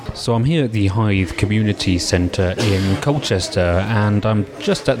So I'm here at the Hythe Community Centre in Colchester, and I'm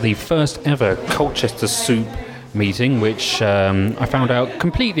just at the first ever Colchester Soup meeting, which I found out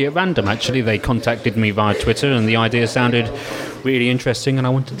completely at random. Actually, they contacted me via Twitter and the idea sounded really interesting and I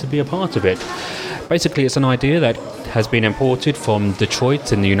wanted to be a part of it. Basically, it's an idea that has been imported from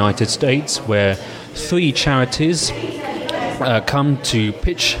Detroit in the United States, where 3 charities come to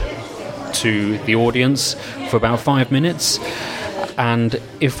pitch to the audience for about 5 minutes, and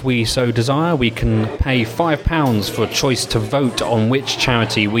if we so desire, we can pay £5 for a choice to vote on which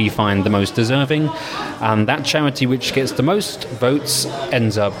charity we find the most deserving, and that charity which gets the most votes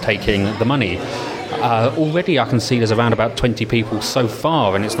ends up taking the money. Already I can see there's around about 20 people so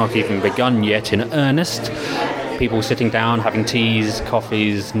far, and it's not even begun yet in earnest. People sitting down, having teas,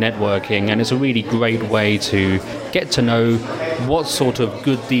 coffees, networking, and it's a really great way to get to know what sort of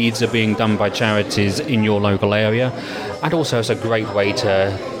good deeds are being done by charities in your local area, and also it's a great way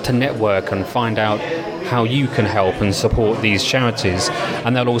to network and find out how you can help and support these charities.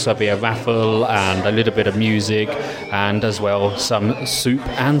 And there'll also be a raffle and a little bit of music, and as well some soup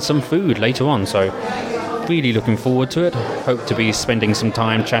and some food later on. So really looking forward to it. Hope to be spending some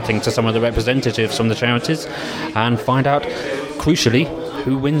time chatting to some of the representatives from the charities and find out, crucially,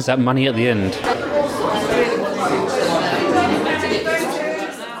 who wins that money at the end.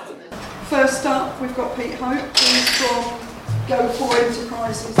 First up, we've got Pete Hope, who's from Go For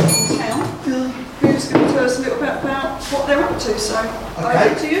Enterprises in town, who's going to tell us a little bit about what they're up to. So,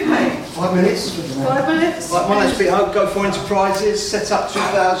 over to you, Pete. 5 minutes. 5 minutes. My name's Pete Hope, Go For Enterprises, set up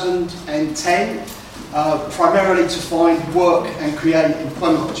 2010, primarily to find work and create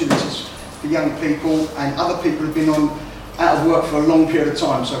employment opportunities for young people and other people who've been out of work for a long period of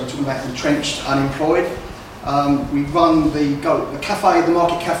time. So we're talking about entrenched, unemployed. We run the cafe, the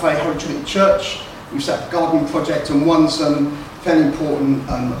Market Cafe, Holy Trinity Church. We've set up a gardening project and won some fairly important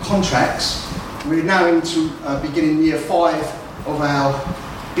contracts. We're now into beginning year 5 of our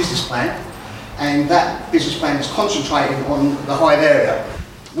business plan, and that business plan is concentrated on the Hythe area.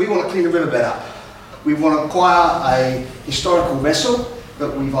 We want to clean the riverbed up. We want to acquire a historical vessel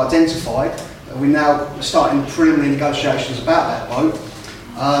that we've identified. We're now starting preliminary negotiations about that boat.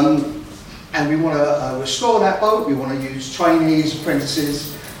 And we want to restore that boat. We want to use trainees,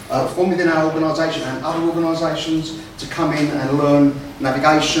 apprentices from within our organisation and other organisations to come in and learn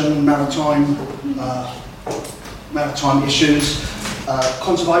navigation, maritime issues,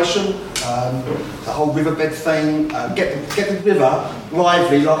 conservation, the whole riverbed thing, get the river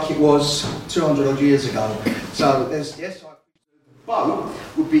lively like it was 200 odd years ago. So the boat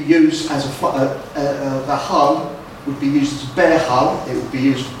would be used as the hull would be used as a bare hull. It would be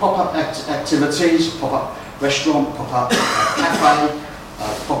used for pop-up activities, pop-up restaurant, pop-up cafe,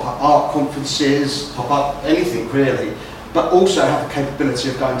 pop-up art conferences, pop-up anything really, but also have the capability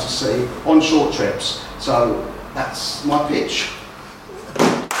of going to sea on short trips. So that's my pitch.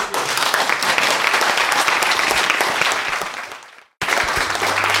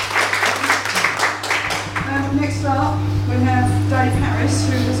 Next up, we have Dave Harris,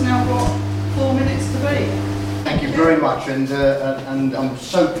 who has now got 4 minutes to be. Thank you very much, and I'm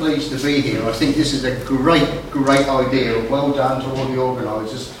so pleased to be here. I think this is a great idea. Well done to all the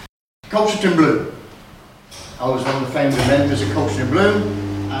organisers. Colchester in Bloom. I was one of the founding members of Colchester in Bloom,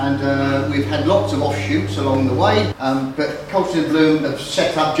 and we've had lots of offshoots along the way. But Colchester in Bloom have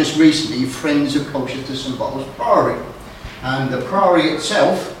set up just recently Friends of Colchester St Bottles Priory, and the Priory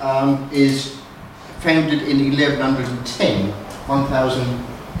itself is founded in 1110, 1,000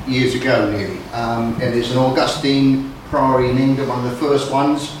 years ago nearly. It is an Augustine Priory in England, one of the first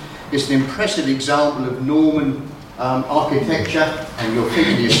ones. It's an impressive example of Norman architecture, and you're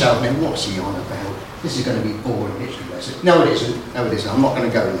thinking to yourself, now what's he on about? This is going to be boring history lesson. No it isn't, I'm not going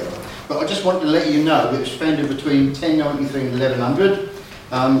to go there. But I just want to let you know that it was founded between 1093 and 1100.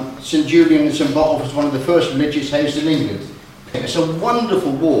 St Julian and St Botolph was one of the first religious houses in England. It's a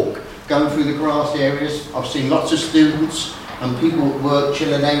wonderful walk going through the grassed areas. I've seen lots of students and people at work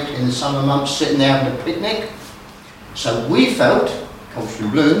chilling out in the summer months, sitting there having a picnic. So we felt, Colchester in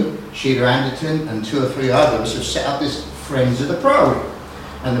Bloom, Sheila Anderton and 2 or 3 others have set up this Friends of the Priory.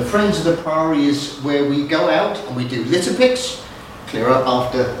 And the Friends of the Priory is where we go out and we do litter picks, clear up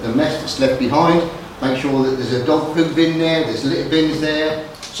after the mess that's left behind, make sure that there's a dog poop bin there, there's litter bins there.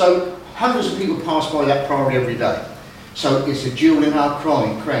 So hundreds of people pass by that Priory every day. So it's a jewel in our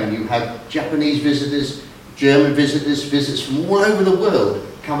crown. You have Japanese visitors, German visitors, visitors from all over the world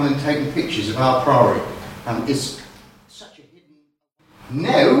coming and taking pictures of our Priory. It's such a hidden...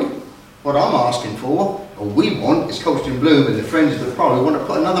 Now, what I'm asking for, or we want, is Colchester in Bloom and the Friends of the Priory want to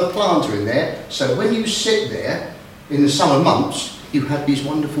put another planter in there, so when you sit there in the summer months, you have these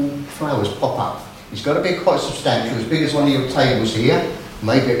wonderful flowers pop up. It's got to be quite substantial, as big as one of your tables here,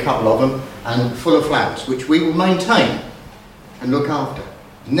 maybe a couple of them, and full of flowers, which we will maintain and look after.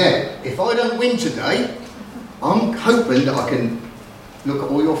 Now, if I don't win today, I'm hoping that I can look at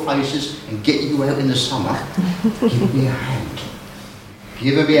all your faces and get you out in the summer. Give me a hand.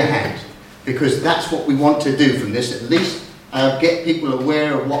 Give me a hand. Because that's what we want to do from this, at least get people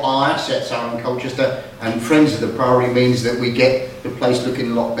aware of what our assets are in Colchester, and Friends of the Priory means that we get the place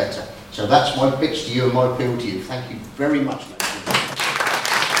looking a lot better. So that's my pitch to you and my appeal to you. Thank you very much.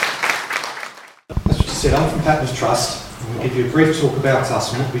 As you said, I'm from Patmos Trust. I'm going to give you a brief talk about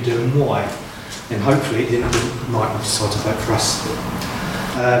us and what we do and why. And hopefully it might decide to vote for us.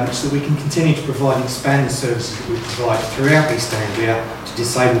 So that we can continue to provide and expand the services that we provide throughout East Anglia to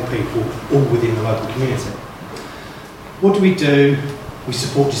disabled people all within the local community. What do? We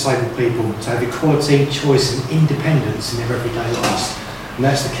support disabled people to have equality, choice and independence in their everyday lives. And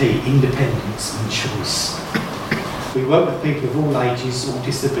that's the key, independence and choice. We work with people of all ages, all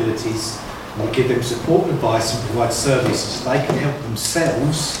disabilities, and we give them support and advice and provide services so they can help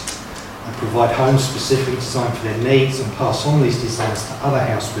themselves and provide homes specifically designed for their needs and pass on these designs to other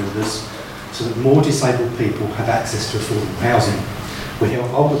house builders so that more disabled people have access to affordable housing. We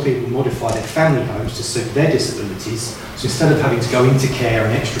help older people modify their family homes to suit their disabilities, so instead of having to go into care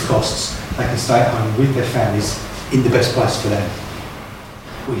and extra costs, they can stay at home with their families in the best place for them.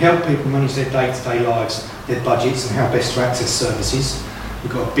 We help people manage their day-to-day lives, their budgets and how best to access services.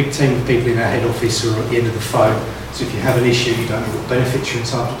 We've got a big team of people in our head office who are at the end of the phone, so if you have an issue, you don't know what benefits you're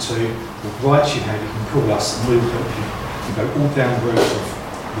entitled to, what rights you have, you can call us and we will help you. We go all down the route of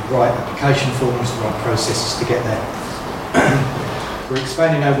the right application forms, the right processes to get there. We're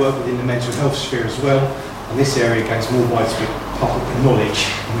expanding our work within the mental health sphere as well, and this area gains more widespread public knowledge,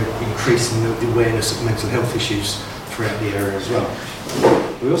 and we're increasing the awareness of mental health issues throughout the area as well.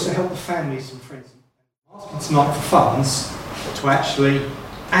 We also help the families and friends asking tonight for funds to actually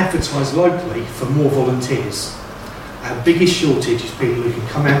advertise locally for more volunteers. Our biggest shortage is people who can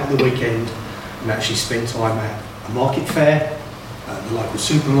come out at the weekend and actually spend time at a market fair, the local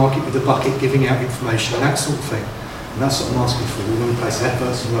supermarket with a bucket giving out information and that sort of thing. And that's what I'm asking for. We want to place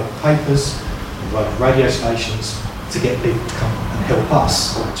adverts in local papers and local radio stations to get people to come and help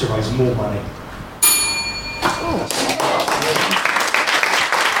us to raise more money.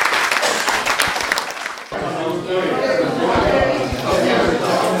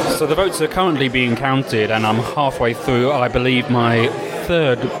 So the votes are currently being counted and I'm halfway through, I believe, my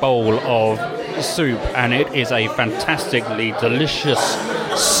third bowl of soup, and it is a fantastically delicious,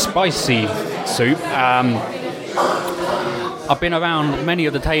 spicy soup. I've been around many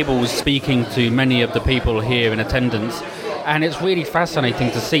of the tables speaking to many of the people here in attendance, and it's really fascinating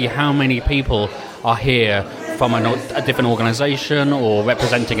to see how many people are here from a different organisation or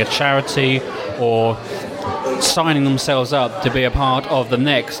representing a charity or signing themselves up to be a part of the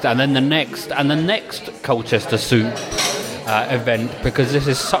next and then the next and the next Colchester Soup event, because this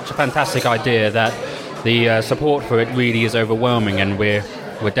is such a fantastic idea that the support for it really is overwhelming, and we're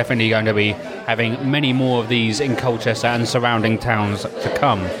definitely going to be having many more of these in Colchester and surrounding towns to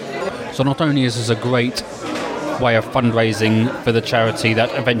come. So not only is this a great way of fundraising for the charity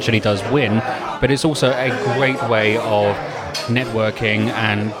that eventually does win, but it's also a great way of networking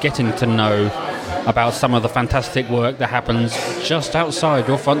and getting to know about some of the fantastic work that happens just outside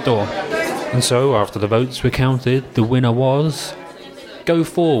your front door. And so, after the votes were counted, the winner was Go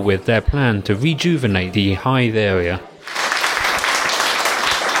For, with their plan to rejuvenate the Hythe area.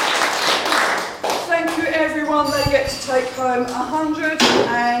 Thank you, everyone. They get to take home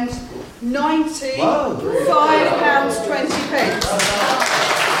 £195.20.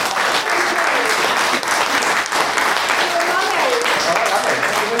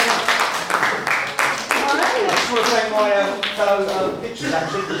 I want to thank my fellow pitchers,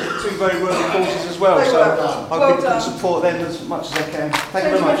 actually, two very worthy causes as well, so I'll give them support them as much as I can. Thank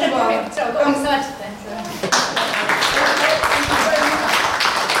you very much.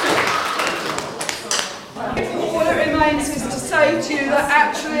 All it remains is to say to you that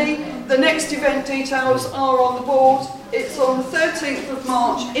actually the next event details are on the board. It's on the 13th of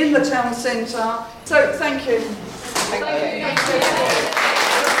March in the town centre. So thank you. Thank you.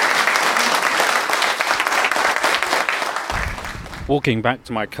 Walking back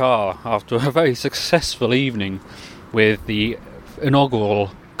to my car after a very successful evening with the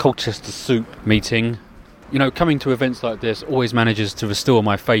inaugural Colchester Soup meeting. You know, coming to events like this always manages to restore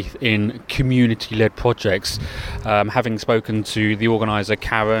my faith in community-led projects. Having spoken to the organiser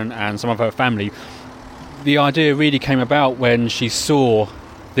Karen and some of her family, the idea really came about when she saw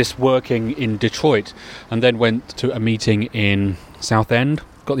this working in Detroit, and then went to a meeting in Southend,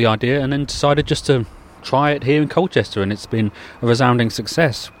 got the idea, and then decided just to try it here in Colchester, and it's been a resounding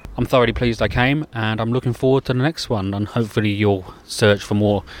success. I'm thoroughly pleased I came, and I'm looking forward to the next one, and hopefully you'll search for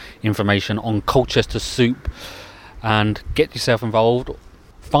more information on Colchester Soup and get yourself involved.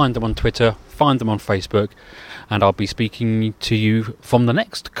 Find them on Twitter, find them on Facebook, and I'll be speaking to you from the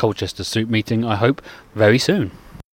next Colchester Soup meeting, I hope, very soon.